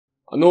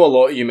I know a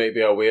lot of you might be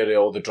aware of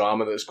all the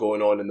drama that's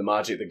going on in the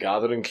Magic the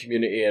Gathering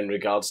community in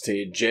regards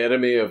to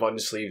Jeremy of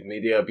Unsleeved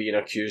Media being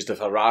accused of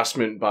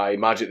harassment by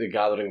Magic the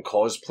Gathering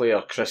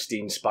cosplayer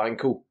Christine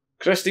Spankle.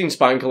 Christine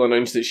Spankle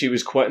announced that she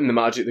was quitting the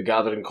Magic the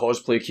Gathering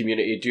cosplay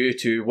community due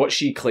to what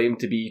she claimed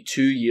to be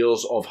 2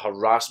 years of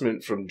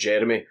harassment from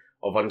Jeremy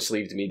of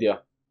Unsleeved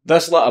Media.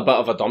 This lit a bit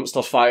of a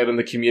dumpster fire in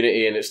the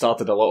community, and it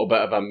started a little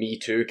bit of a Me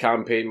Too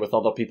campaign with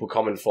other people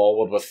coming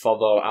forward with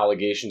further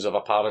allegations of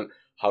apparent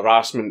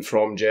harassment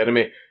from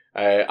Jeremy.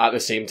 At the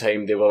same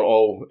time, they were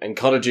all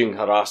encouraging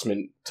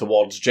harassment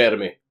towards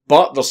Jeremy.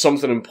 But there's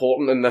something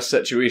important in this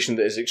situation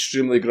that is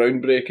extremely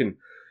groundbreaking.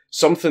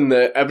 Something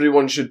that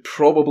everyone should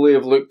probably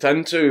have looked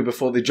into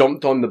before they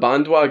jumped on the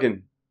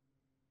bandwagon.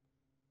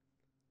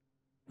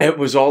 It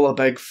was all a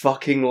big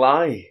fucking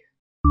lie.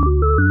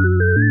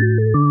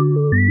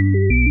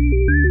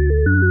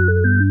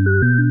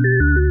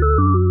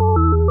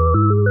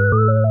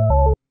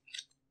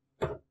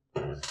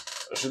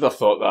 I should have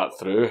thought that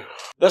through.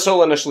 This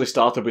all initially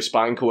started with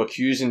Spankle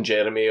accusing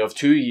Jeremy of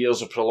 2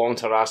 years of prolonged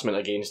harassment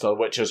against her,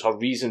 which is her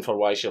reason for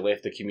why she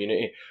left the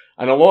community.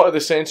 And a lot of the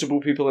sensible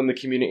people in the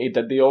community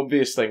did the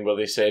obvious thing where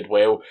they said,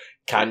 well,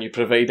 can you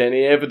provide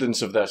any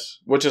evidence of this?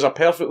 Which is a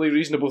perfectly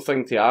reasonable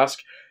thing to ask,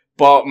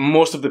 but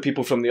most of the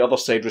people from the other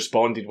side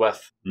responded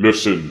with,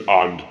 listen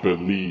and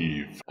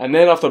believe. And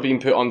then after being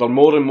put under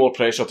more and more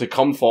pressure to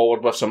come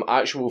forward with some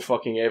actual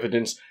fucking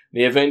evidence,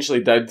 they eventually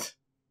did.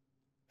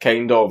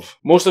 Kind of.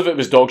 Most of it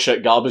was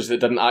dogshit garbage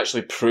that didn't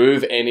actually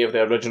prove any of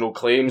the original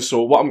claims,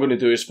 so what I'm going to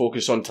do is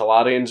focus on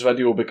Talarian's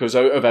video, because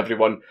out of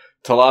everyone,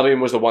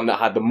 Talarian was the one that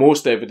had the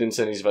most evidence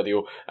in his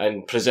video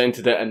and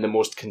presented it in the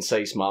most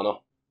concise manner.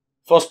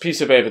 First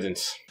piece of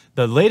evidence.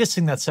 The latest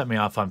thing that set me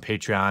off on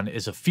Patreon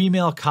is a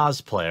female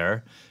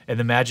cosplayer in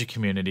the Magic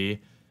community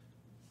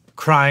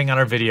crying on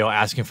her video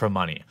asking for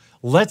money.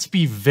 Let's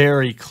be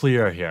very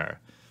clear here.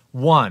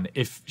 One,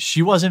 if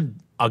she wasn't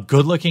a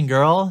good-looking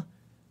girl,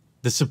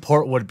 the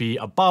support would be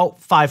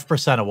about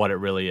 5% of what it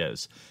really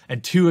is.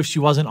 And two, if she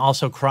wasn't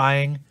also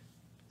crying,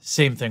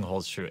 same thing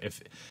holds true.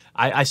 If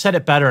I said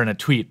it better in a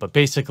tweet, but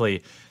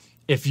basically,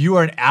 if you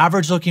are an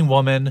average-looking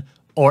woman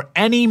or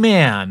any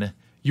man,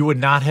 you would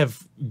not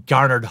have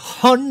garnered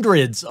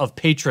hundreds of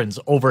patrons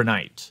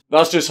overnight.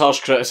 That's just harsh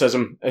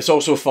criticism. It's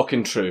also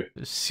fucking true.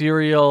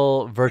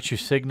 Serial virtue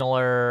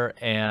signaler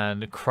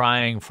and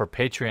crying for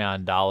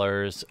Patreon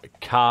dollars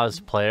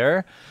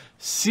cosplayer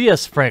See a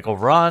Sprinkle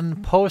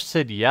Run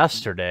posted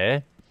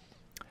yesterday.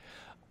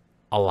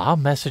 Allow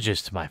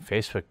messages to my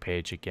Facebook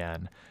page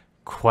again.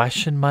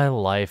 Question my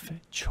life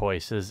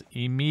choices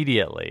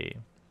immediately.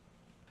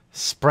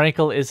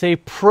 Sprinkle is a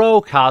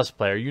pro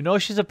cosplayer. You know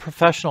she's a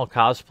professional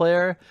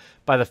cosplayer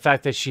by the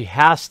fact that she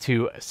has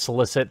to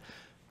solicit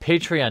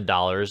Patreon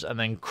dollars and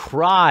then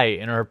cry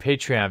in her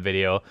Patreon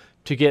video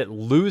to get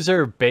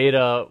loser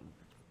beta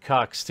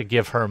cucks to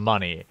give her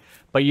money.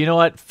 But you know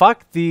what?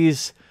 Fuck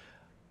these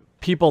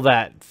people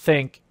that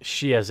think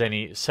she has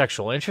any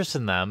sexual interest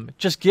in them.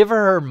 Just give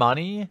her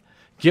money.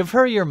 Give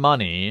her your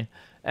money.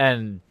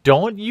 And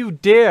don't you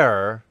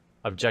dare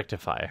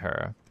objectify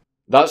her.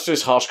 That's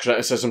just harsh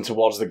criticism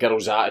towards the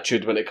girl's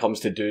attitude when it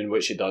comes to doing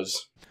what she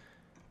does.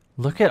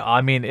 Look at,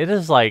 I mean, it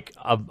is like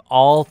an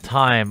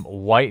all-time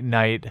white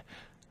knight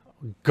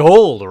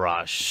gold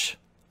rush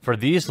for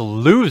these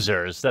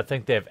losers that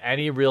think they have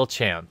any real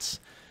chance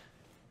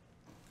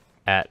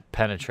at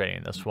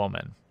penetrating this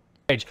woman.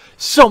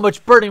 So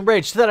much burning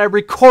rage that I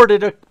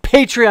recorded a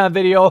Patreon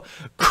video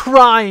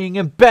crying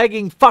and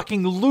begging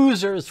fucking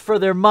losers for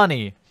their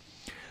money.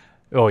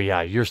 Oh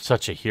yeah, you're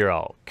such a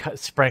hero.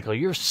 Sprinkle,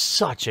 you're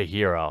such a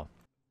hero.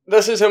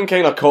 This is him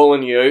kind of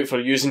calling you out for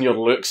using your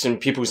looks and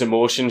people's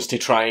emotions to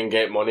try and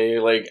get money.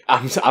 Like,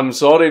 I'm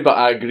sorry, but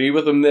I agree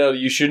with him there.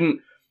 You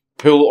shouldn't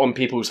pull on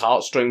people's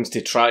heartstrings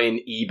to try and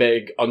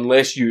e-beg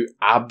unless you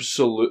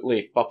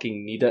absolutely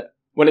fucking need it.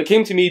 When it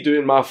came to me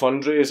doing my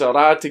fundraiser,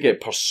 I had to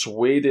get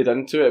persuaded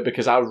into it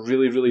because I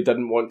really, really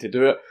didn't want to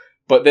do it.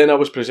 But then I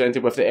was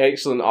presented with the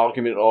excellent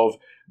argument of,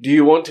 do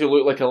you want to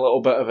look like a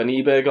little bit of an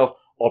e-beggar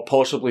or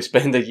possibly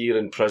spend a year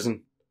in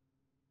prison?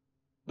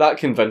 That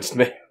convinced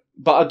me.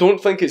 But I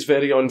don't think it's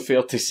very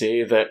unfair to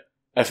say that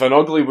if an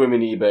ugly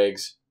woman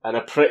e-begs and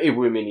a pretty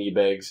woman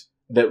e-begs,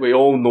 that we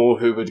all know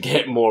who would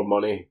get more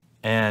money.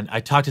 And I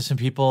talked to some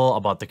people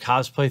about the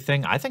cosplay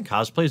thing. I think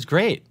cosplay is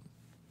great.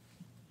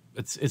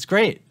 It's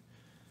great.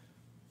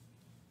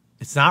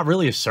 It's not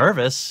really a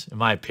service, in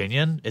my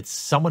opinion. It's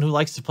someone who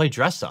likes to play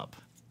dress up.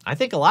 I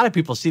think a lot of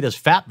people see this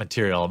fat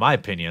material, in my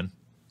opinion.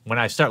 When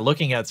I start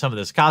looking at some of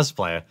this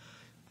cosplay,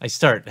 I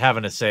start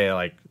having to say,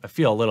 like, I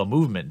feel a little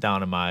movement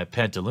down in my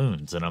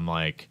pantaloons, and I'm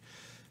like,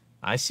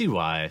 I see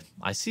why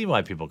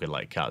people could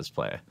like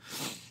cosplay.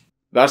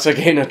 That's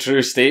again a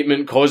true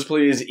statement.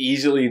 Cosplay is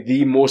easily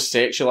the most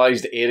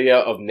sexualised area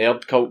of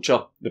nerd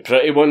culture. The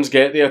pretty ones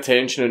get the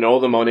attention and all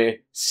the money,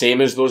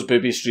 same as those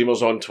booby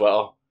streamers on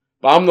Twitter.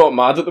 But I'm not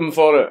mad at them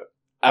for it.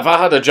 If I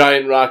had a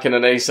giant rack and a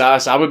nice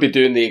ass, I would be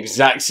doing the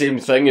exact same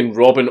thing and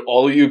robbing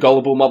all you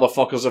gullible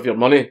motherfuckers of your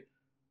money.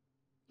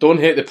 Don't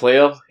hate the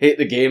player, hate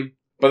the game.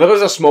 But there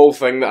is a small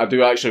thing that I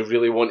do actually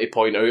really want to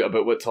point out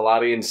about what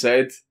Talarian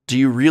said. Do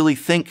you really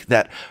think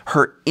that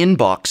her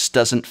inbox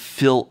doesn't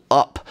fill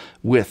up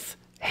with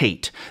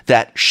hate?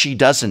 That she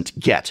doesn't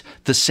get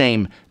the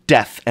same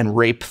death and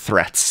rape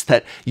threats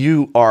that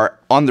you are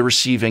on the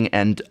receiving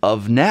end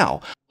of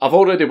now? I've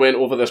already went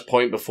over this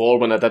point before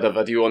when I did a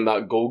video on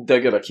that gold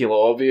digger,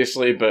 Aquila,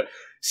 obviously, but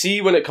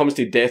see, when it comes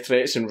to death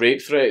threats and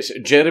rape threats,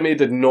 Jeremy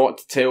did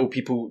not tell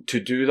people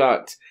to do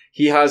that.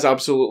 He has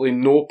absolutely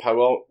no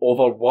power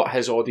over what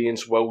his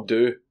audience will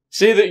do.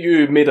 Say that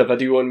you made a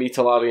video on me,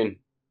 Talarian,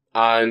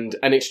 and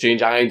in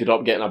exchange I ended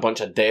up getting a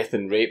bunch of death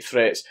and rape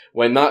threats,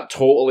 when that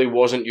totally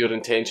wasn't your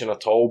intention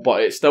at all,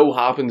 but it still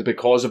happened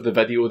because of the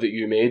video that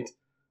you made.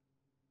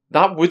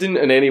 That wouldn't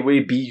in any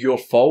way be your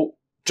fault.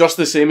 Just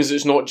the same as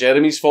it's not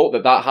Jeremy's fault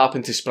that that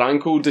happened to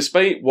Sprankle.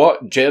 Despite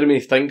what Jeremy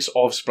thinks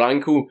of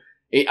Sprankle,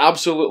 he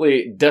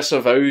absolutely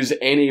disavows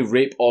any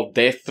rape or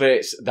death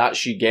threats that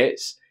she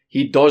gets.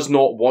 He does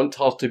not want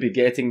her to be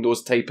getting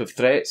those type of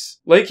threats.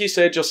 Like you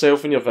said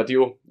yourself in your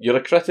video, you're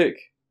a critic.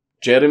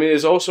 Jeremy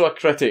is also a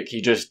critic.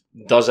 He just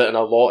does it in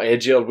a lot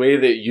edgier way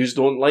that yous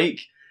don't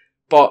like.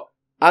 But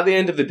at the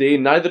end of the day,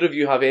 neither of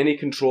you have any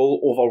control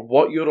over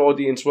what your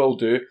audience will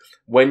do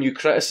when you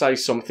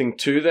criticise something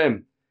to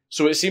them.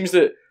 So it seems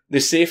that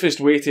the safest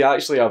way to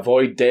actually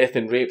avoid death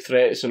and rape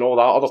threats and all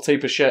that other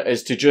type of shit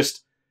is to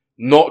just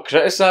not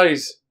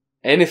criticise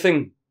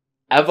anything,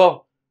 ever.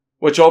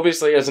 Which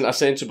obviously isn't a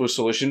sensible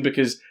solution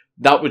because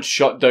that would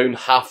shut down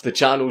half the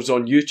channels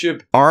on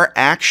YouTube. Are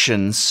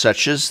actions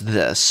such as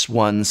this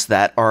ones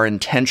that are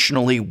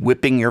intentionally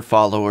whipping your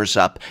followers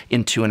up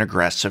into an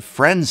aggressive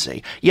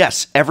frenzy?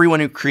 Yes,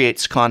 everyone who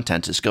creates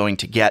content is going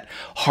to get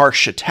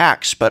harsh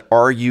attacks, but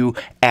are you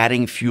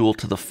adding fuel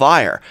to the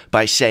fire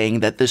by saying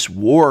that this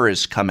war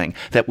is coming,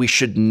 that we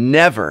should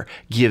never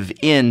give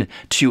in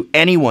to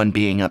anyone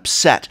being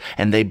upset,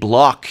 and they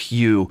block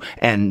you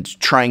and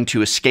trying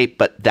to escape,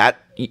 but that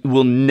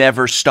will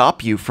never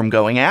stop you from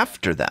going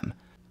after them?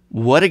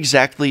 What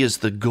exactly is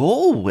the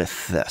goal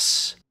with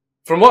this?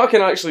 From what I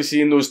can actually see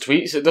in those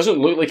tweets, it doesn't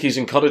look like he's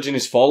encouraging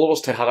his followers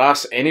to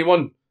harass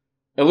anyone.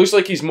 It looks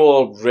like he's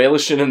more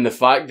relishing in the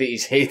fact that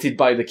he's hated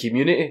by the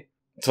community.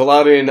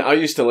 Talarian, I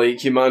used to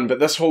like you, man, but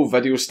this whole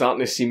video's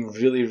starting to seem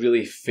really,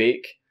 really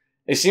fake.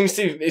 It seems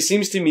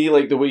to me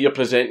like the way you're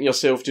presenting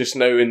yourself just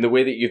now and the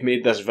way that you've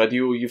made this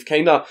video, you've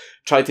kind of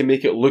tried to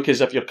make it look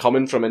as if you're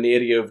coming from an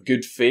area of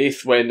good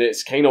faith when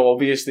it's kind of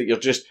obvious that you're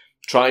just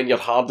trying your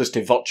hardest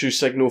to virtue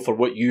signal for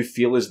what you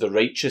feel is the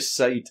righteous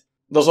side.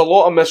 There's a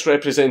lot of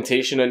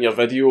misrepresentation in your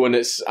video and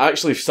it's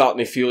actually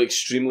starting to feel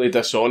extremely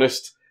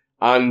dishonest.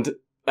 And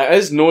it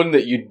is known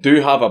that you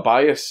do have a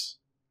bias.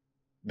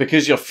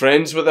 Because you're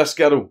friends with this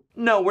girl.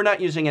 No, we're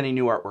not using any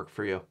new artwork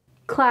for you.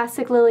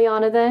 Classic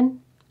Liliana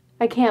then.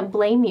 I can't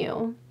blame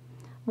you.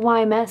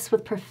 Why mess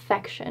with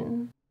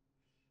perfection?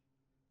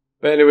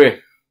 But anyway,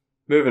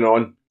 moving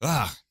on.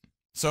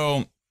 So,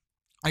 like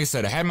I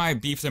said, I had my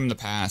beef with them in the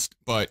past,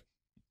 but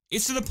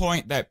it's to the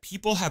point that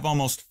people have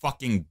almost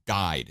fucking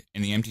died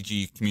in the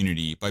MTG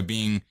community by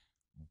being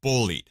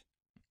bullied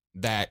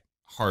that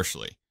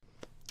harshly.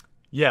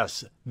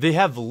 Yes, they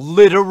have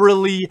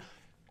literally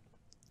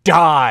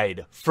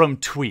died from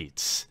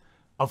tweets.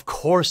 Of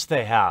course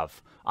they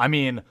have. I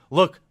mean,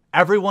 look,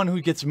 everyone who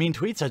gets mean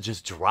tweets are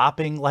just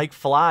dropping like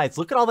flies.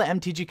 Look at all the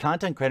MTG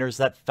content creators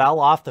that fell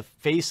off the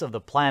face of the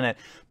planet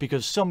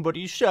because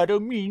somebody said a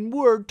mean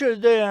word to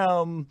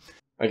them.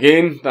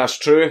 Again, that's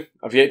true.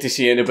 I've yet to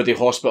see anybody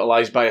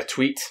hospitalised by a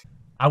tweet.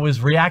 I was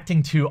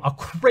reacting to a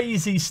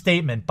crazy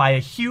statement by a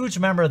huge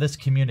member of this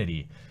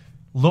community.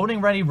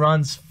 Loading Ready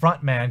Run's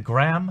frontman,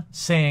 Graham,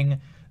 saying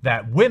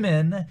that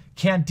women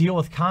can't deal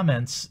with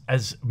comments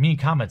as mean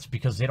comments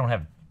because they don't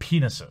have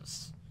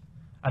penises.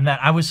 And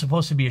that I was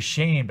supposed to be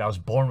ashamed I was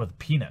born with a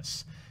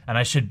penis. And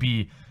I should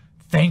be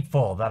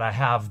thankful that I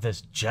have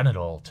this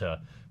genital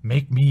to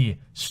make me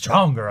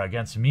stronger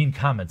against mean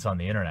comments on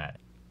the internet.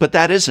 But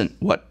that isn't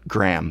what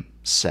Graham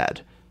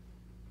said.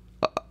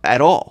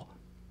 At all.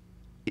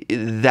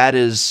 That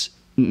is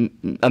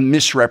a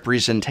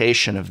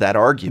misrepresentation of that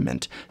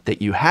argument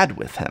that you had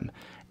with him.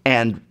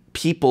 And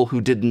people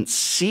who didn't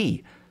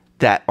see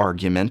that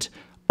argument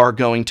are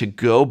going to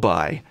go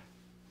by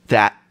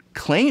that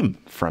claim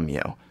from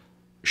you.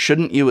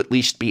 Shouldn't you at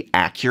least be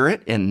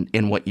accurate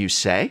in what you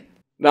say?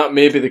 That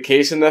may be the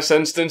case in this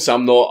instance.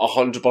 I'm not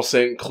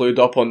 100% clued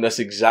up on this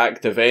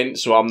exact event,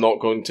 so I'm not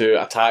going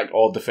to attack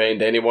or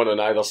defend anyone on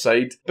either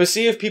side. But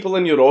see if people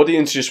in your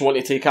audience just want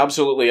to take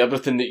absolutely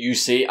everything that you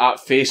say at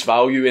face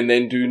value and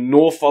then do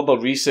no further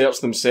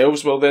research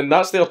themselves, well then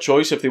that's their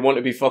choice if they want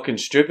to be fucking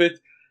stupid.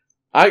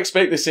 I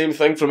expect the same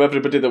thing from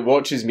everybody that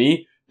watches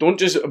me. Don't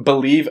just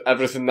believe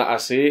everything that I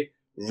say.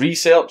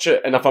 Research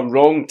it, and if I'm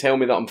wrong, tell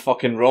me that I'm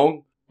fucking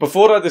wrong.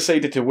 Before I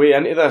decided to weigh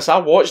into this, I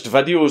watched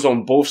videos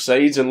on both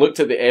sides and looked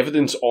at the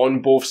evidence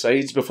on both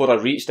sides before I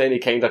reached any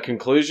kind of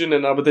conclusion,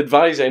 and I would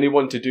advise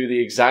anyone to do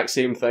the exact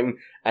same thing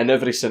in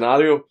every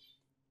scenario.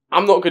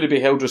 I'm not going to be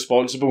held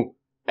responsible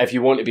if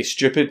you want to be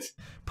stupid.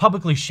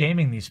 Publicly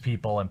shaming these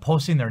people and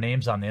posting their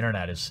names on the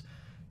internet is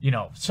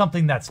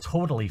something that's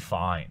totally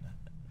fine.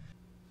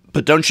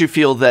 But don't you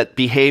feel that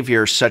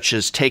behavior such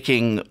as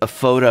taking a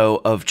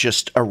photo of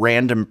just a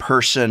random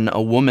person,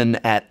 a woman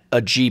at a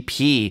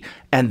GP,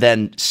 and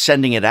then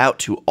sending it out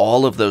to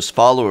all of those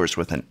followers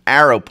with an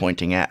arrow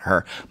pointing at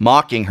her,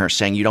 mocking her,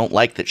 saying you don't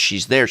like that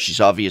she's there, she's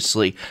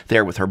obviously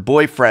there with her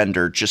boyfriend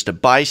or just a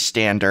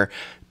bystander,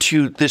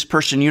 to this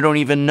person you don't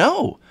even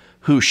know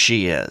who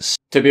she is?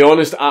 To be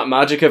honest, at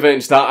Magic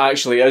events, that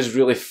actually is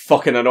really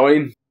fucking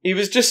annoying. He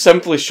was just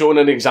simply showing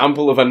an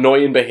example of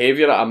annoying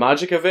behaviour at a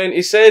Magic event.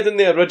 He said in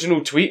the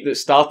original tweet that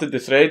started the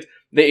thread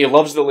that he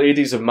loves the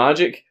ladies of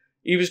Magic.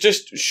 He was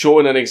just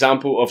showing an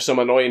example of some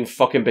annoying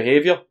fucking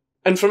behaviour.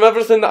 And from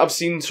everything that I've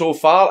seen so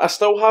far, I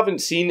still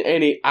haven't seen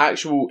any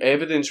actual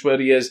evidence where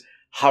he is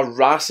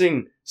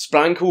harassing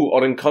Sprankle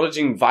or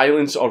encouraging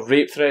violence or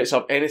rape threats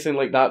or anything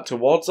like that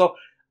towards her.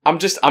 I'm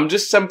just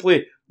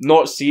simply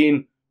not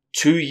seeing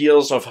 2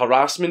 years of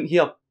harassment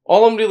here.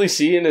 All I'm really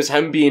seeing is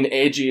him being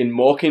edgy and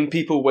mocking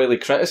people while he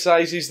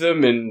criticises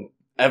them and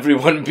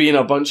everyone being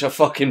a bunch of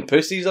fucking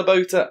pussies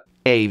about it.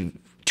 A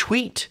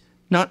tweet,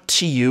 not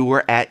to you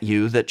or at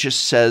you, that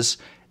just says,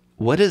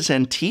 what is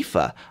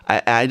Antifa?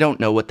 I don't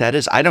know what that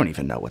is. I don't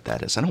even know what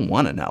that is. I don't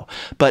want to know.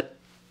 But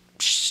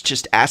she's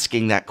just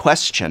asking that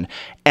question.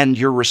 And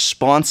your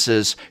response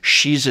is,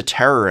 she's a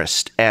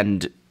terrorist.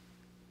 And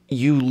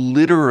you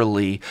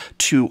literally,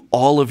 to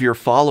all of your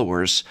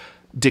followers,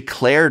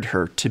 declared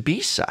her to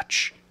be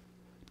such.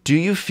 Do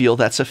you feel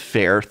that's a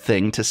fair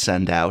thing to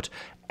send out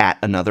at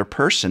another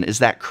person? Is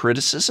that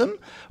criticism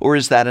or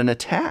is that an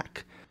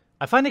attack?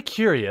 I find it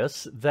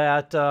curious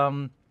that,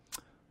 I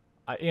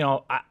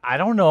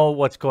don't know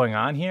what's going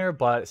on here,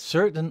 but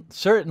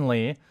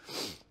certainly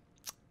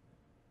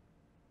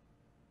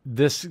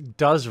this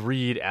does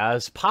read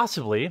as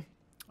possibly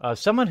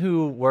someone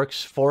who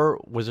works for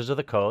Wizards of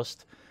the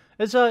Coast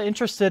is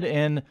interested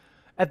in,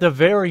 at the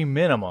very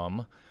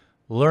minimum,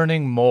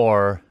 learning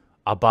more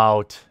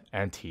about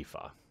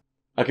Antifa.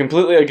 I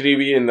completely agree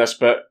with you in this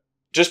bit.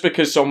 Just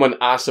because someone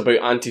asks about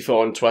Antifa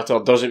on Twitter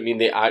doesn't mean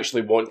they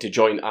actually want to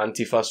join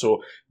Antifa,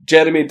 so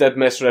Jeremy did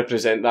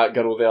misrepresent that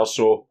girl there,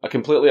 so I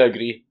completely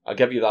agree. I'll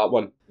give you that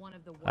one.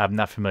 I'm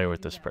not familiar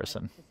with this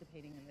person.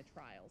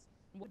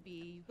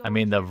 I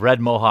mean, the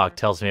red mohawk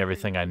tells me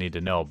everything I need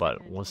to know, but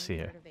we'll see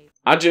here.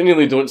 I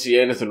genuinely don't see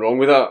anything wrong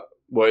with that.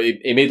 Well,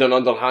 he made an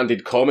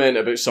underhanded comment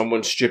about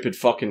someone's stupid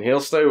fucking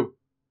hairstyle.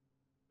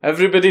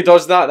 Everybody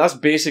does that, that's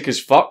basic as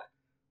fuck.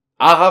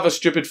 I have a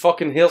stupid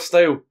fucking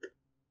hairstyle.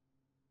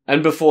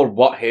 And before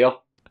what hair?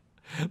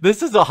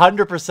 This is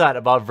 100%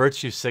 about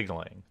virtue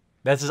signaling.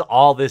 This is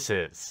all this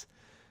is.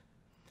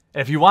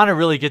 And if you want to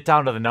really get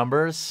down to the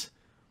numbers,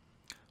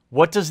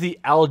 what does the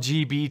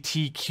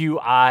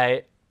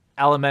LGBTQI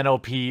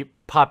LMNOP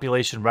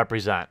population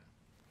represent?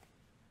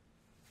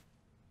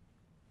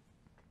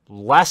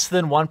 Less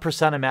than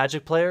 1% of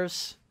Magic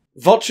players?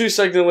 Virtue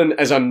signaling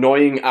is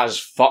annoying as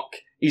fuck.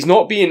 He's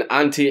not being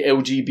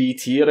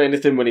anti-LGBT or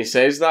anything when he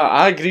says that.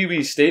 I agree with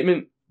his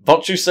statement.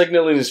 Virtue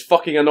signaling is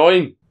fucking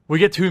annoying. We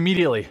get to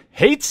immediately.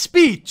 Hate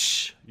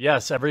speech!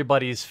 Yes,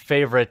 everybody's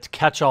favorite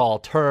catch-all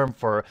term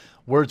for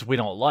words we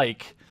don't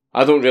like.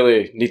 I don't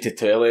really need to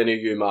tell any of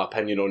you my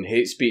opinion on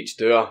hate speech,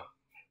 do I?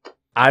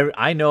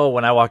 I know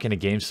when I walk into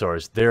game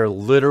stores, they're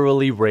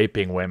literally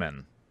raping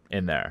women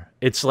in there.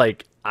 It's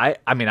like, I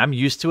mean, I'm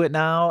used to it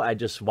now. I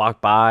just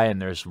walk by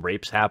and there's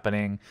rapes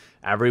happening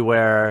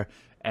everywhere.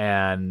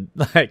 And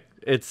like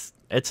it's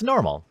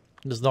normal.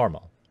 It's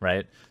normal,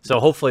 right? So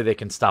hopefully they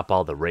can stop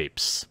all the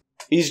rapes.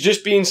 He's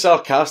just being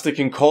sarcastic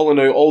and calling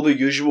out all the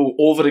usual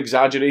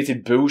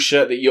over-exaggerated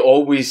bullshit that you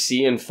always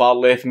see in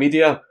far-left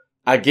media.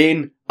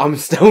 Again, I'm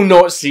still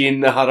not seeing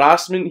the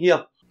harassment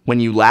here. When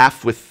you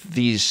laugh with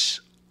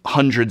these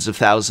hundreds of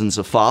thousands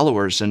of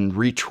followers and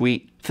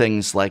retweet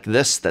things like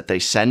this that they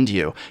send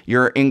you,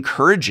 you're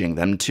encouraging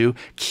them to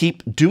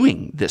keep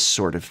doing this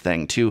sort of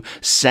thing, to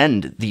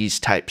send these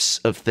types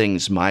of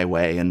things my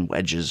way and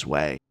Wedge's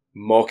way.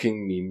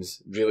 Mocking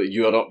memes. Really,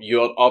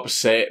 you're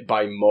upset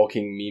by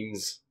mocking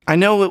memes. I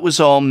know it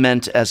was all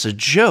meant as a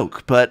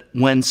joke, but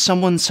when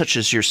someone such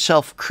as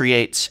yourself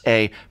creates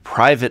a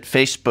private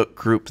Facebook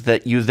group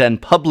that you then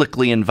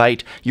publicly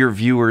invite your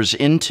viewers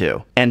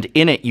into, and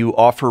in it you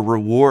offer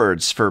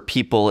rewards for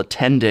people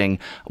attending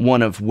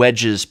one of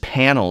Wedge's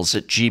panels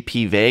at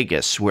GP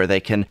Vegas where they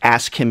can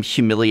ask him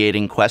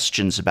humiliating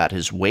questions about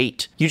his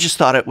weight. You just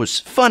thought it was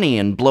funny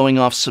and blowing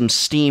off some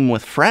steam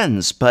with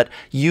friends, but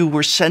you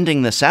were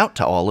sending this out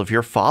to all of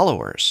your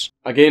followers.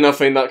 Again, I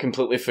find that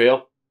completely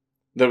fair.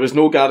 There was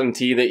no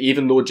guarantee that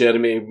even though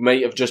Jeremy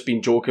might have just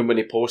been joking when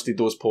he posted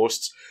those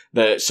posts,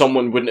 that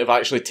someone wouldn't have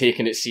actually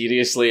taken it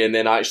seriously and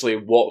then actually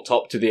walked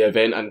up to the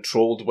event and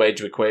trolled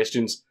Wedge with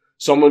questions.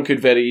 Someone could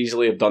very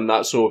easily have done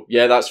that, so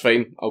yeah, that's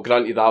fine. I'll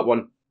grant you that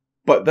one.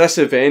 But this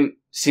event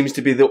seems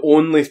to be the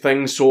only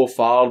thing so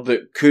far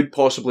that could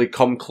possibly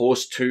come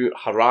close to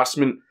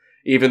harassment,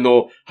 even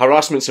though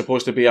harassment's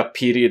supposed to be a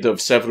period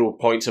of several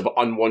points of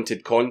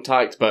unwanted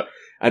contact, but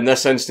in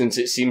this instance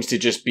it seems to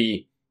just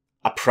be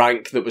a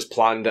prank that was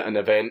planned at an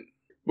event.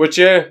 Which,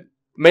 yeah,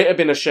 might have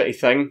been a shitty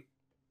thing.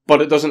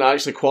 but it doesn't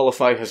actually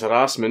qualify as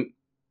harassment.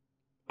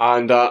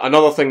 And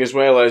another thing as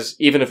well is,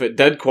 even if it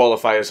did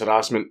qualify as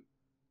harassment,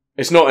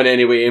 it's not in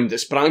any way aimed at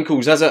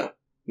Sprankles, is it?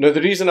 Now,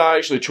 the reason I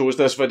actually chose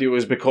this video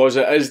is because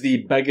it is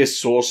the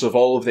biggest source of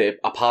all of the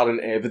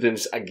apparent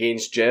evidence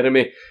against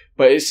Jeremy,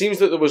 but it seems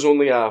that there was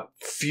only a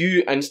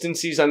few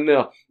instances in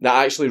there that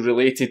actually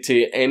related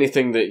to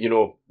anything that, you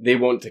know, they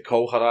want to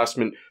call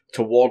harassment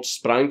towards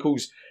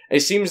Sprankles.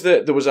 It seems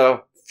that there was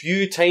a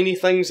few tiny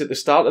things at the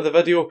start of the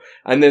video,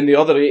 and then the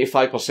other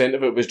 85%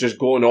 of it was just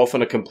going off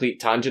on a complete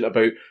tangent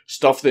about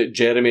stuff that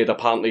Jeremy had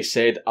apparently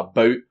said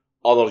about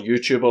other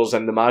YouTubers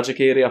in the magic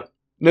area.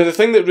 Now, the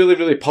thing that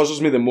really puzzles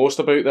me the most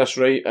about this,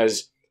 right,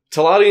 is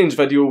Talarian's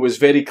video was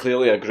very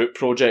clearly a group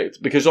project,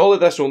 because all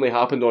of this only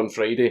happened on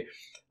Friday,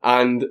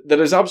 and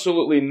there is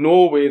absolutely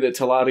no way that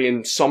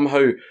Talarian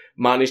somehow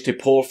managed to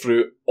pour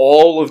through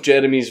all of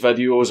Jeremy's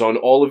videos on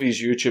all of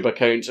his YouTube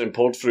accounts and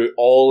poured through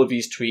all of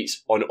his tweets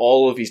on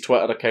all of his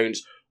Twitter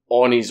accounts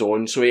on his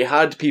own. So he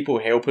had people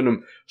helping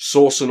him,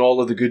 sourcing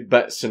all of the good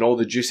bits and all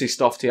the juicy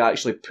stuff to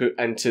actually put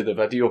into the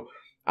video.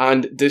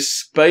 And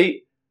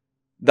despite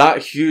that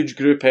huge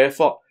group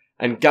effort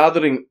and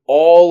gathering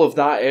all of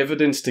that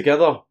evidence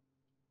together,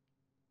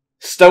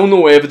 still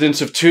no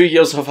evidence of 2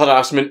 years of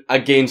harassment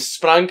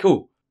against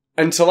Sprankle.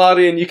 And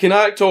Talarian, you can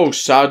act all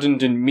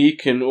saddened and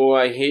meek and, oh,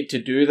 I hate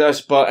to do this,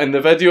 but in the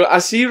video, I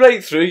see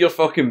right through your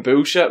fucking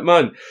bullshit,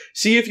 man.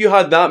 See, if you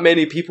had that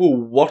many people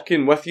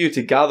working with you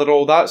to gather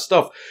all that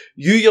stuff,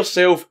 you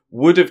yourself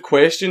would have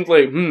questioned,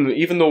 like,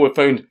 even though we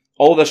found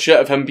all this shit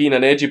of him being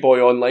an edgy boy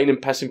online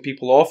and pissing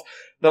people off,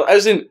 there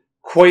isn't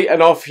quite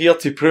enough here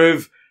to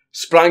prove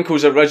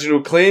Sprankle's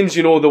original claims,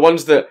 you know, the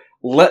ones that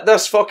lit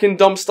this fucking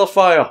dumpster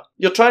fire.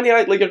 You're trying to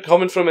act like you're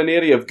coming from an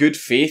area of good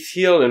faith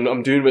here and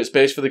I'm doing what's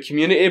best for the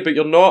community, but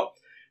you're not.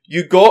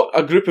 You got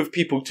a group of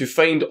people to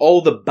find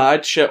all the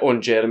bad shit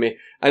on Jeremy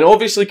and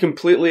obviously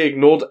completely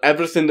ignored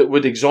everything that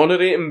would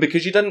exonerate him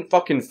because you didn't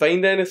fucking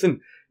find anything.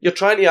 You're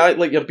trying to act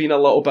like you're being a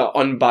little bit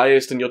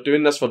unbiased and you're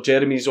doing this for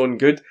Jeremy's own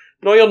good.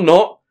 No, you're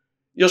not.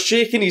 You're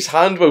shaking his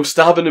hand while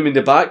stabbing him in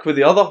the back with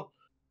the other.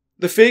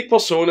 The fake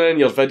persona in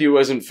your video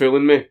isn't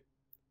fooling me,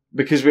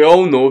 because we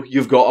all know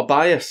you've got a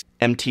bias.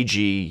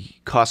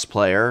 MTG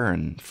cosplayer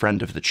and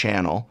friend of the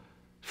channel,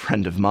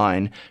 friend of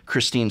mine,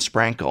 Christine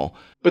Sprankle.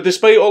 But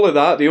despite all of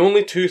that, the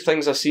only two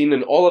things I seen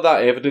in all of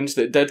that evidence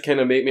that did kind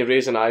of make me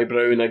raise an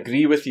eyebrow and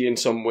agree with you in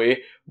some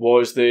way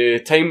was the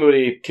time where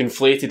he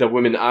conflated a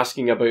woman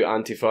asking about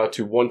Antifa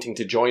to wanting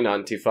to join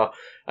Antifa,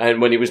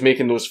 and when he was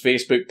making those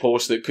Facebook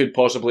posts that could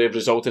possibly have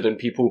resulted in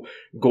people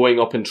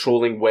going up and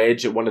trolling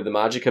Wedge at one of the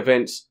Magic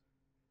events.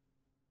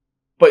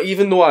 But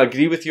even though I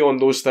agree with you on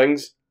those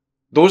things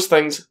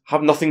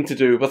have nothing to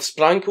do with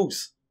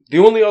Sprankles. The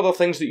only other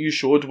things that you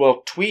showed were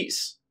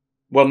tweets,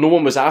 where no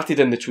one was added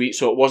in the tweet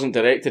so it wasn't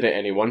directed at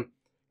anyone,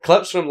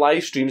 clips from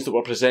live streams that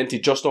were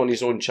presented just on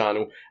his own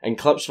channel, and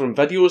clips from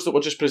videos that were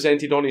just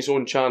presented on his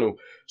own channel.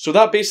 So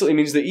that basically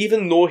means that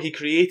even though he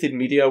created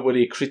media where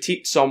he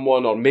critiqued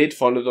someone or made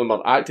fun of them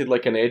or acted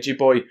like an edgy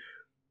boy,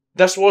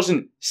 this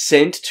wasn't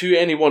sent to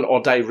anyone or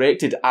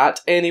directed at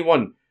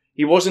anyone.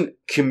 He wasn't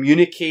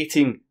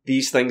communicating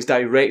these things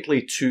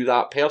directly to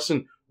that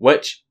person,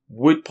 which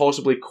would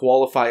possibly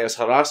qualify as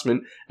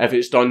harassment if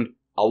it's done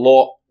a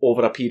lot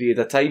over a period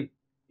of time.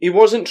 He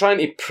wasn't trying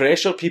to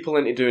pressure people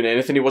into doing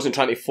anything. He wasn't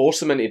trying to force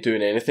them into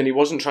doing anything. He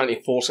wasn't trying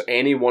to force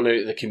anyone out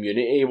of the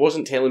community. He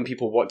wasn't telling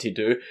people what to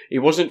do. He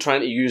wasn't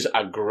trying to use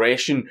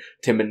aggression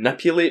to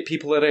manipulate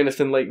people or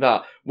anything like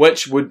that,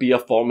 which would be a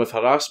form of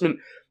harassment.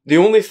 The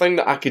only thing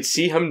that I could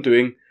see him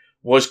doing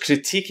was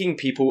critiquing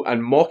people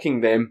and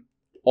mocking them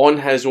on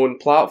his own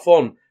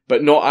platform,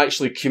 but not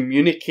actually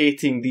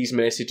communicating these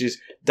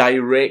messages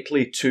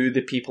directly to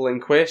the people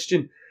in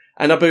question.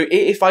 And about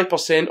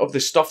 85% of the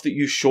stuff that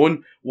you've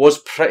shown was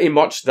pretty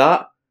much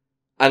that.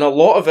 And a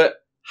lot of it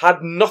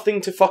had nothing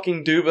to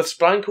fucking do with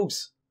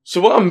Sprankles. So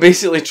what I'm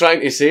basically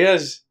trying to say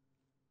is,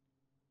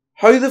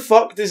 how the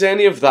fuck does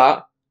any of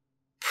that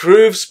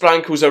prove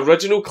Sprankle's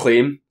original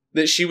claim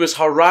that she was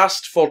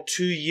harassed for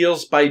 2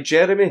 years by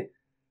Jeremy?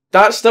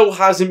 That still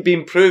hasn't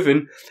been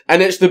proven,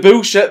 and it's the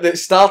bullshit that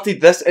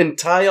started this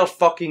entire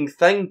fucking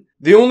thing.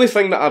 The only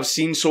thing that I've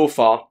seen so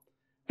far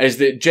is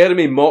that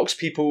Jeremy mocks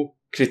people,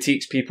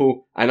 critiques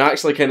people, and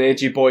acts like an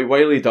edgy boy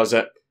while he does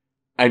it,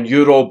 and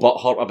you're all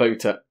butthurt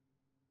about it.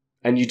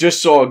 And you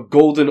just saw a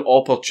golden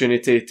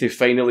opportunity to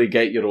finally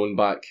get your own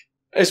back.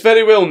 It's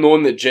very well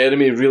known that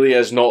Jeremy really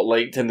is not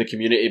liked in the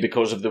community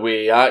because of the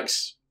way he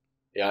acts.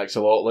 He acts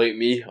a lot like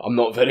me. I'm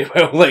not very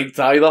well liked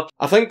either.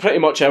 I think pretty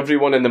much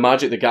everyone in the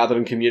Magic the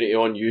Gathering community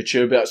on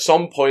YouTube at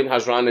some point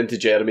has ran into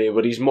Jeremy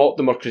where he's mocked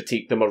them or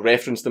critiqued them or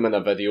referenced them in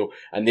a video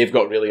and they've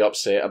got really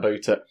upset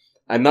about it.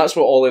 And that's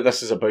what all of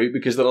this is about,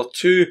 because there are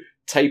two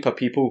type of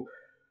people.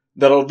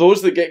 There are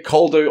those that get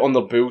called out on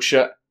their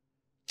bullshit,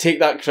 take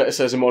that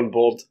criticism on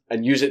board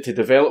and use it to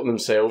develop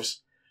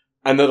themselves.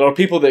 And there are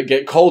people that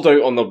get called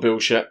out on their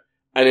bullshit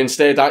and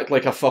instead act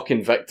like a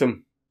fucking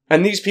victim.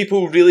 And these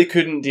people really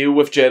couldn't deal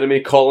with Jeremy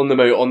calling them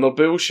out on their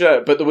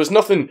bullshit, but there was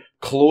nothing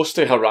close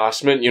to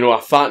harassment. You know,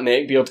 a fat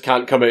neckbeard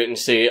can't come out and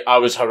say, I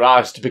was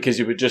harassed, because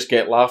he would just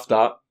get laughed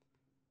at.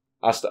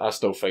 I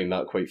still find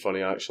that quite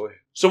funny, actually.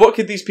 So what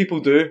could these people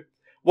do?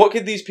 What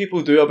could these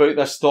people do about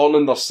this thorn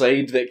in their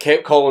side that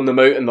kept calling them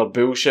out in their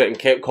bullshit and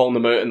kept calling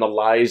them out in their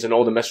lies and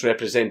all the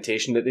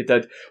misrepresentation that they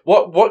did?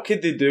 What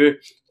could they do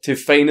to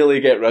finally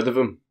get rid of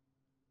him?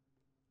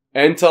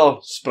 Enter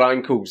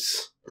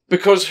Sprankles.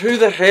 Because who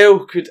the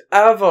hell could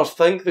ever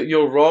think that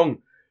you're wrong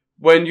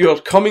when you're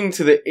coming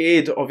to the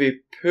aid of a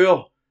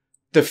poor,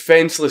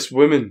 defenceless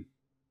woman?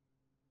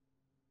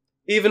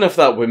 Even if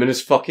that woman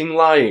is fucking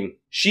lying.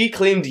 She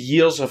claimed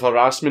years of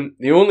harassment.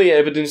 The only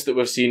evidence that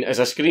we've seen is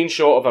a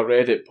screenshot of a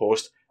Reddit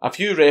post, a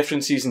few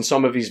references in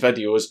some of his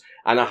videos,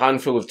 and a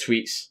handful of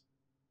tweets.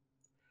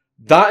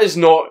 That is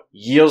not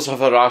years of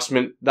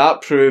harassment.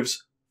 That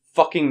proves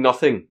fucking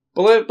nothing.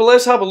 But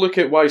let's have a look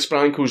at why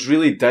Sprankles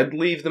really did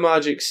leave the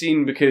magic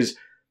scene, because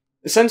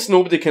since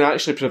nobody can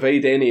actually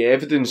provide any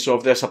evidence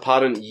of this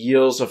apparent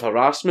years of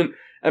harassment,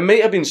 it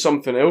might have been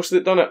something else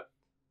that done it.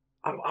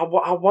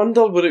 I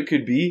wonder what it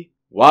could be.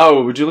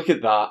 Wow, would you look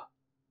at that?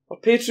 Our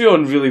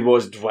Patreon really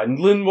was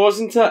dwindling,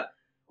 wasn't it?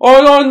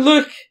 Oh, and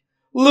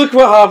look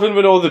what happened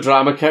when all the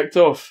drama kicked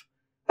off.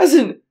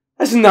 Isn't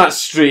that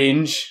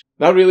strange?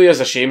 That really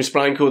is a shame,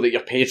 Sprankle, that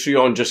your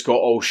Patreon just got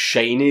all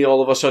shiny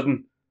all of a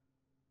sudden.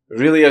 It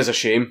really is a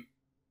shame.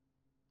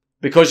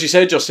 Because you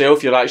said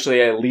yourself you're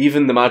actually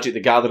leaving the Magic the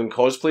Gathering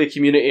cosplay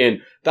community, and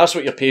that's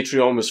what your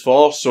Patreon was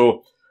for,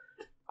 so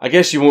I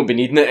guess you won't be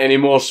needing it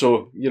anymore,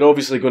 so you're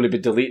obviously going to be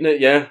deleting it,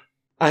 yeah?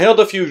 I heard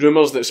a few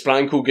rumours that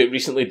Sprankle got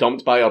recently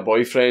dumped by her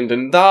boyfriend,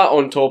 and that,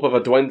 on top of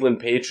a dwindling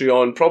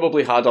Patreon,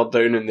 probably had her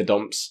down in the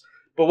dumps.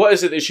 But what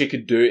is it that she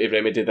could do to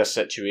remedy this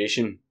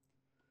situation?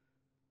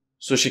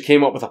 So she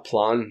came up with a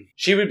plan.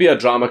 She would be a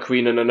drama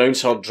queen and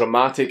announce her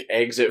dramatic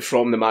exit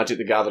from the Magic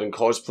the Gathering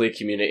cosplay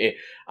community,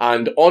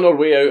 and on her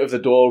way out of the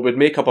door would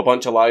make up a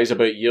bunch of lies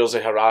about years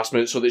of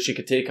harassment so that she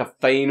could take a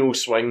final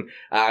swing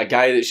at a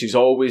guy that she's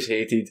always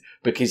hated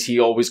because he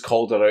always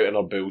called her out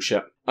on her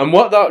bullshit. And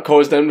what that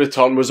caused in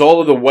return was all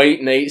of the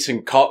white knights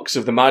and cucks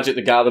of the Magic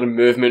the Gathering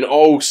movement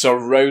all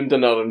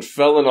surrounding her and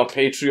filling her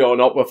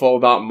Patreon up with all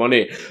that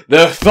money.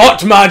 The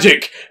THOT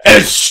magic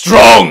is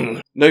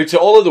strong! Now, to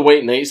all of the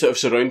white knights that have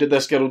surrounded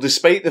this girl,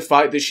 despite the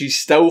fact that she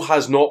still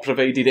has not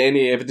provided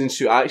any evidence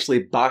to actually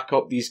back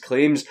up these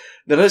claims,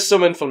 there is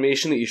some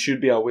information that you should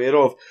be aware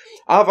of.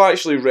 I've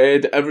actually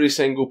read every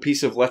single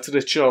piece of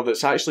literature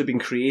that's actually been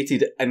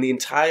created in the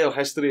entire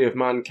history of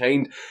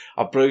mankind.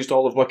 I've browsed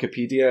all of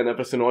Wikipedia and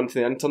everything onto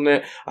the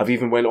internet. I've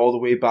even went all the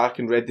way back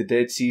and read the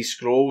Dead Sea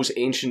Scrolls,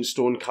 ancient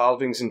stone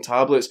carvings and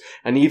tablets,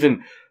 and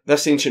even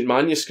this ancient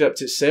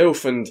manuscript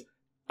itself, and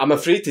I'm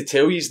afraid to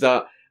tell you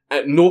that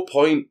at no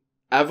point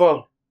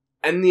ever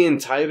in the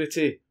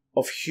entirety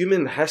of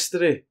human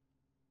history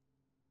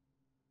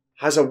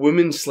has a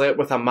woman slept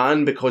with a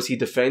man because he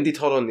defended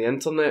her on the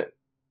internet.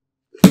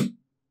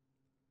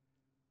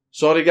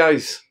 Sorry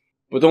guys,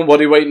 but don't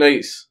worry, white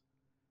knights.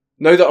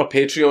 Now that our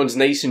Patreon's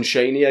nice and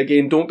shiny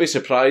again, don't be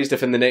surprised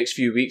if in the next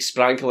few weeks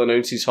Sprankle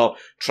announces her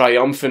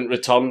triumphant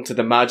return to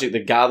the Magic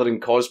the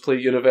Gathering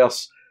cosplay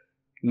universe.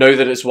 Now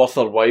that it's worth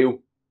her while.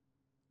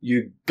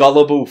 You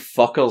gullible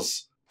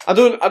fuckers. I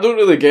don't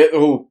really get the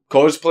whole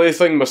cosplay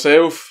thing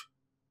myself.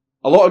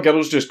 A lot of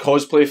girls just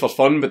cosplay for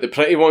fun, but the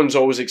pretty ones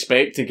always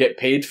expect to get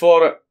paid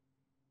for it.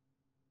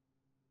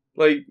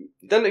 Like,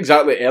 you didn't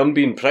exactly earn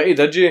being pretty,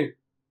 did you?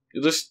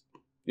 You're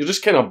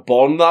just kind of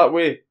born that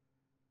way.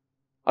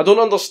 I don't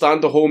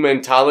understand the whole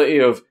mentality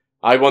of,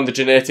 I won the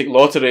genetic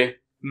lottery.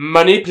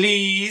 Money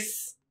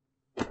please!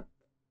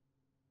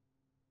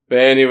 But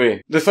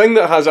anyway, the thing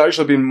that has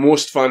actually been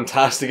most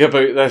fantastic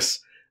about this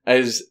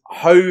is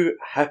how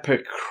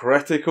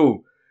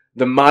hypocritical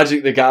the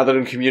Magic the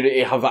Gathering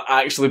community have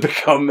actually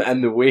become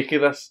in the wake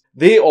of this.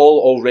 They all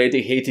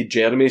already hated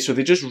Jeremy, so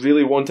they just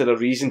really wanted a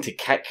reason to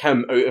kick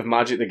him out of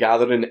Magic the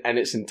Gathering in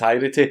its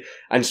entirety,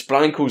 and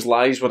Sprankle's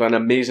lies were an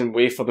amazing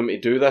way for them to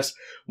do this.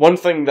 One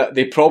thing that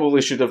they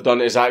probably should have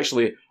done is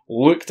actually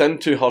looked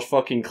into her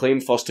fucking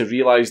claim first to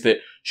realise that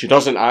she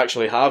doesn't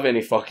actually have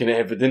any fucking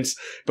evidence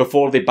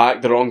before they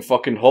backed the wrong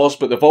fucking horse,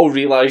 but they've all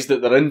realised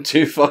that they're in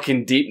too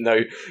fucking deep now.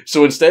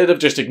 So instead of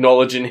just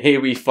acknowledging, hey,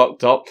 we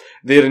fucked up,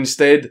 they're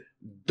instead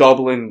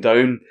doubling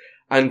down.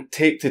 And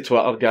take to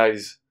Twitter,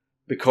 guys,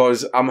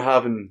 because I'm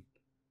having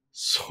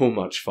so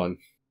much fun.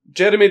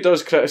 Jeremy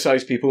does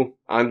criticise people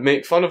and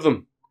make fun of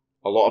them.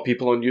 A lot of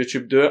people on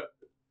YouTube do it.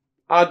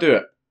 I do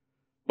it.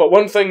 But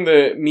one thing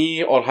that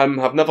me or him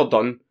have never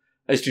done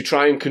is to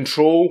try and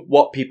control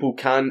what people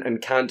can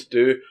and can't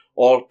do,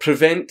 or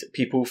prevent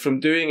people from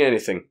doing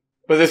anything.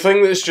 But the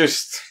thing that is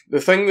just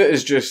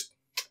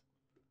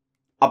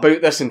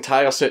about this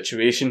entire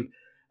situation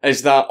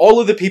is that all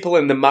of the people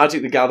in the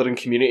Magic the Gathering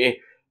community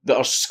that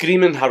are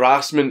screaming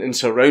harassment and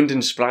surrounding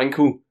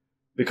Sprankle,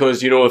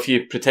 because, you know, if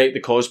you protect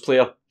the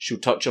cosplayer, she'll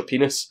touch your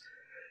penis.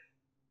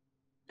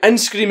 And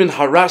screaming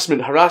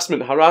harassment,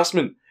 harassment,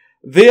 harassment,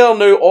 they are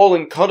now all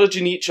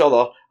encouraging each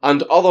other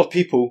and other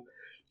people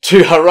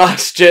to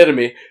harass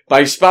Jeremy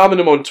by spamming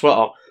him on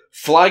Twitter,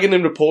 flagging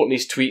and reporting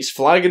his tweets,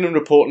 flagging and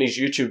reporting his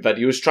YouTube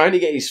videos, trying to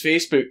get his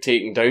Facebook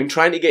taken down,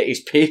 trying to get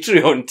his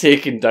Patreon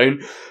taken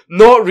down,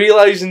 not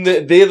realising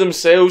that they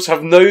themselves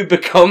have now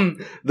become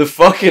the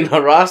fucking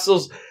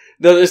harassers.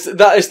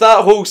 It's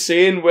that whole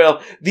saying where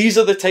these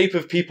are the type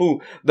of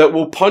people that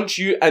will punch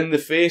you in the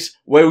face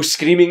while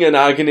screaming in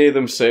agony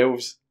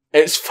themselves.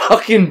 It's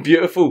fucking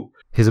beautiful.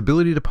 His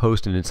ability to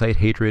post and incite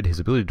hatred,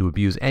 his ability to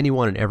abuse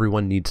anyone and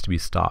everyone needs to be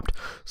stopped.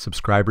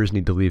 Subscribers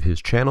need to leave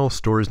his channel,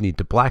 stores need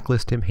to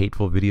blacklist him,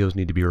 hateful videos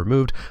need to be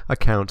removed,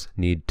 accounts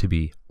need to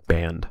be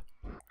banned.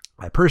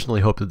 I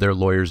personally hope that their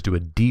lawyers do a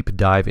deep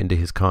dive into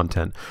his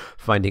content,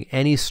 finding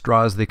any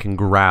straws they can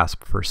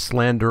grasp for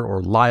slander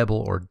or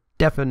libel or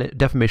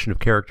defamation of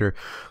character,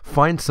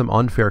 find some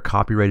unfair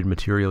copyrighted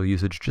material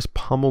usage, just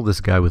pummel this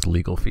guy with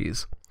legal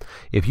fees.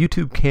 If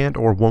YouTube can't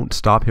or won't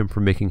stop him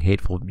from making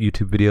hateful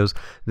YouTube videos,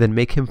 then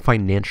make him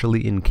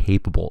financially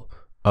incapable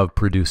of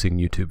producing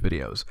YouTube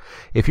videos.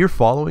 If you're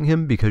following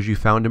him because you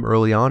found him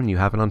early on and you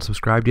haven't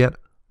unsubscribed yet,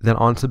 then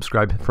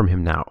unsubscribe from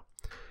him now.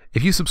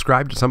 If you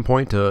subscribed at some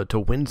point to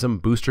win some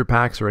booster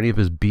packs or any of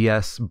his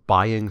BS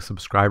buying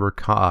subscriber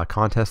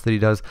contests that he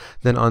does,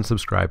 then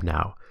unsubscribe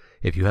now.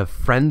 If you have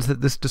friends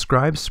that this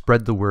describes,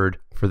 spread the word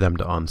for them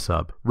to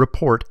unsub.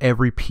 Report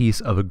every piece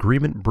of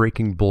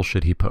agreement-breaking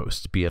bullshit he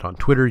posts, be it on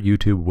Twitter,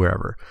 YouTube,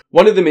 wherever.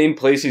 One of the main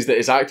places that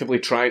is actively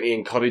trying to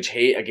encourage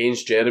hate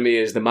against Jeremy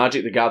is the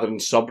Magic the Gathering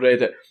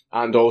subreddit,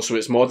 and also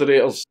its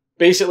moderators.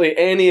 Basically,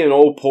 any and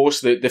all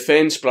posts that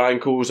defend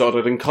Sprankles or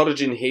are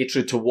encouraging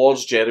hatred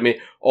towards Jeremy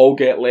all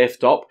get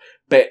left up,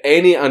 but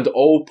any and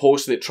all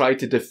posts that try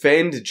to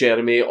defend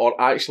Jeremy or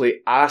actually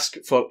ask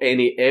for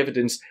any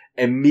evidence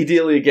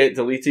immediately get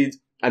deleted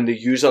and the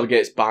user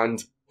gets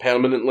banned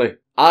permanently.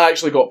 I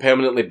actually got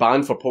permanently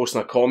banned for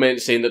posting a comment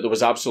saying that there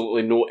was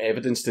absolutely no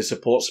evidence to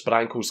support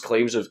Sprankle's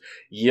claims of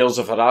years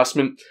of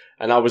harassment,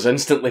 and I was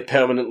instantly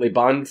permanently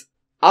banned.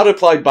 I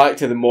replied back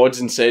to the mods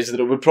and says that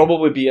it would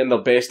probably be in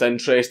their best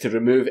interest to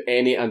remove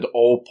any and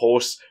all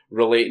posts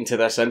relating to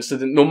this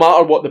incident, no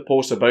matter what the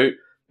post's about.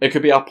 It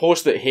could be a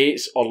post that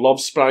hates or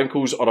loves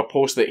Sprankles or a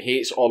post that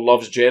hates or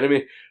loves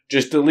Jeremy.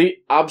 Just delete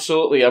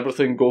absolutely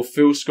everything, go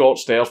full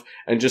scorched earth,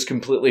 and just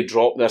completely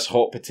drop this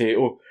hot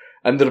potato.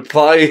 And the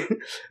reply,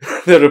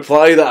 the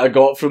reply that I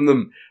got from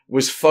them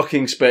was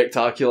fucking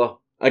spectacular.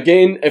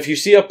 Again, if you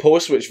see a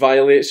post which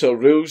violates our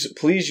rules,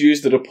 please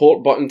use the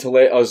report button to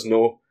let us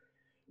know.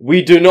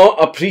 We do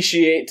not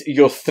appreciate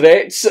your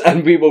threats,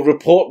 and we will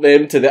report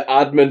them to the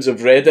admins of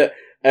Reddit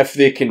if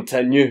they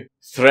continue.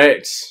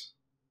 Threats.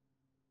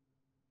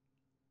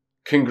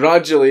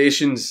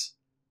 Congratulations,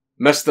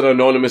 Mr.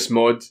 Anonymous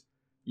Mod.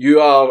 You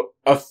are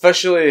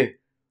officially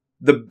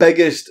the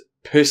biggest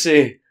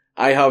pussy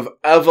I have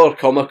ever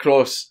come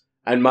across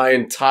in my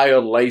entire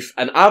life,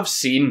 and I've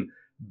seen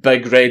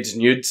Big Red's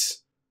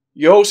nudes.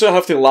 You also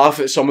have to laugh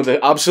at some of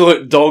the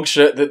absolute dog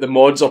shit that the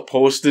mods are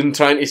posting,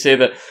 trying to say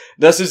that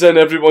this is in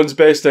everyone's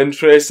best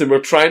interest and we're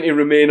trying to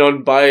remain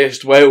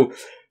unbiased while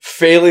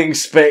failing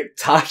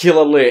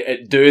spectacularly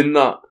at doing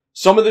that.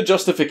 Some of the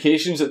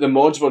justifications that the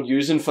mods were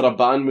using for a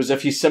ban was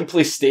if you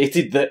simply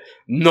stated that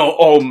not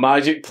all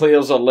Magic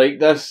players are like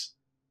this.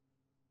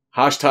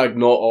 Hashtag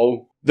not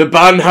all. The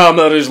ban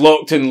hammer is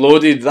locked and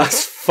loaded,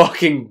 that's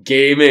fucking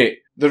gay, mate.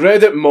 The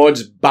Reddit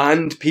mods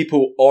banned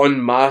people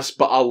en masse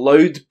but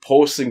allowed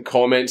posts and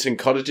comments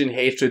encouraging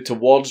hatred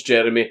towards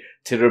Jeremy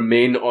to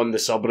remain on the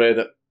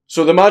subreddit.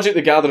 So the Magic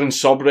the Gathering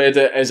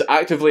subreddit is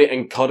actively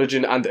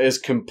encouraging and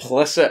is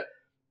complicit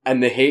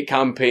in the hate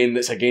campaign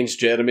that's against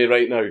Jeremy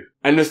right now.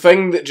 And the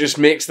thing that just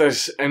makes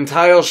this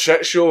entire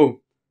shit show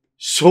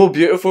so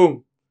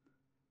beautiful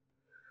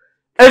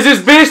is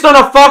it's based on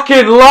a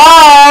fucking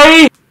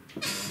lie!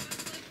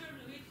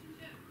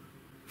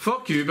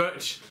 Fuck you,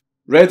 bitch.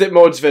 Reddit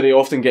mods very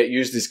often get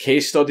used as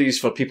case studies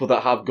for people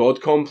that have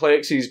god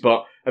complexes,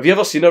 but have you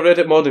ever seen a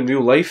Reddit mod in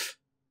real life?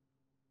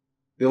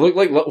 They look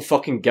like little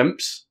fucking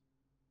gimps.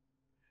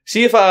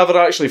 See if I ever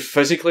actually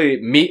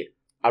physically meet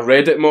a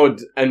Reddit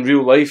mod in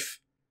real life,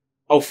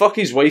 I'll fuck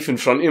his wife in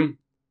front of him.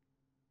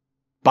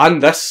 Ban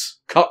this,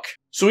 cuck.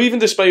 So even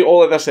despite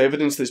all of this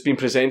evidence that's been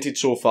presented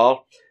so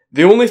far,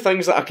 the only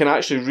things that I can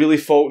actually really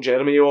fault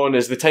Jeremy on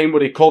is the time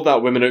where he called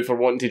that woman out for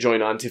wanting to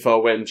join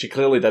Antifa when she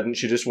clearly didn't,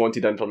 she just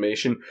wanted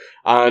information.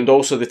 And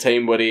also the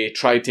time where he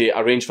tried to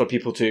arrange for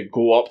people to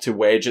go up to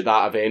Wedge at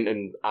that event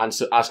and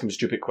ask him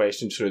stupid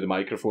questions through the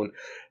microphone.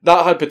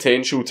 That had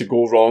potential to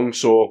go wrong,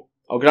 so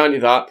I'll grant you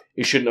that.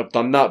 He shouldn't have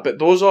done that. But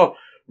those are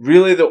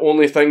really the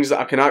only things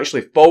that I can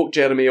actually fault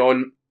Jeremy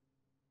on.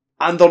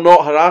 And they're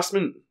not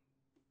harassment.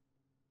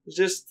 It's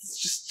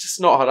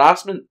just not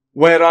harassment.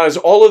 Whereas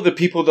all of the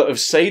people that have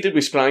sided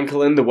with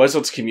Sprankle in the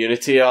Wizards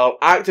community are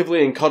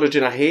actively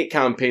encouraging a hate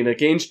campaign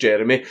against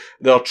Jeremy.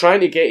 They're trying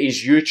to get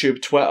his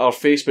YouTube, Twitter,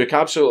 Facebook,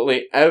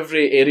 absolutely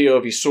every area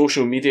of his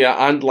social media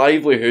and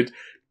livelihood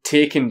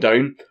taken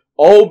down.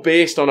 All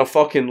based on a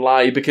fucking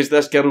lie because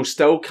this girl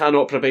still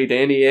cannot provide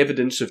any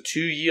evidence of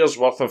 2 years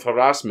worth of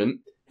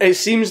harassment. It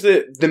seems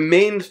that the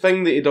main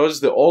thing that he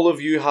does that all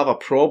of you have a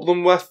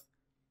problem with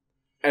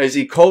is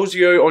he calls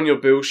you out on your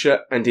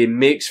bullshit and he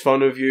makes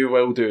fun of you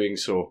while doing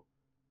so.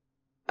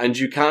 And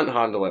you can't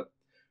handle it.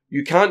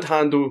 You can't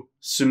handle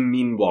some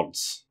mean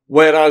words.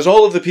 Whereas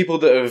all of the people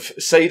that have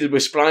sided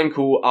with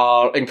Sprankle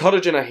are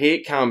encouraging a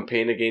hate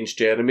campaign against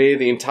Jeremy.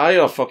 The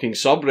entire fucking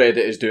subreddit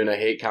is doing a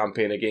hate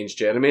campaign against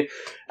Jeremy.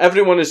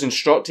 Everyone is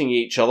instructing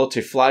each other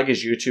to flag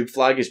his YouTube,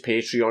 flag his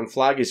Patreon,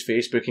 flag his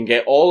Facebook, and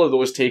get all of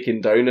those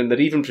taken down. And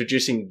they're even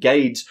producing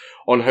guides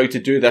on how to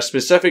do this,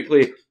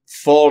 specifically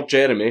for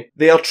Jeremy.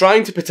 They are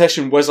trying to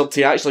petition Wizard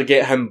to actually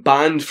get him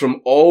banned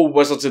from all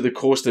Wizards of the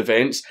Coast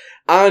events.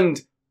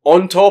 And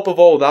on top of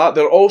all that,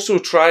 they're also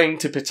trying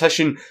to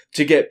petition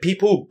to get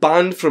people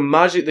banned from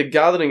Magic the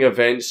Gathering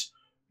events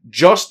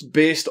just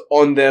based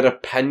on their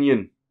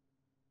opinion.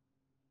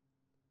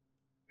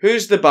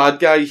 Who's the bad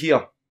guy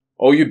here?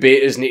 All you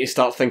betas need to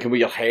start thinking with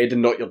your head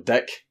and not your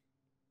dick.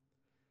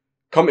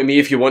 Come to me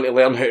if you want to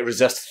learn how to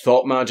resist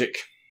thought magic.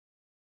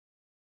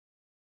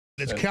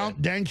 It's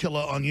Count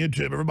Dankula on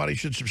YouTube. Everybody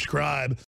should subscribe.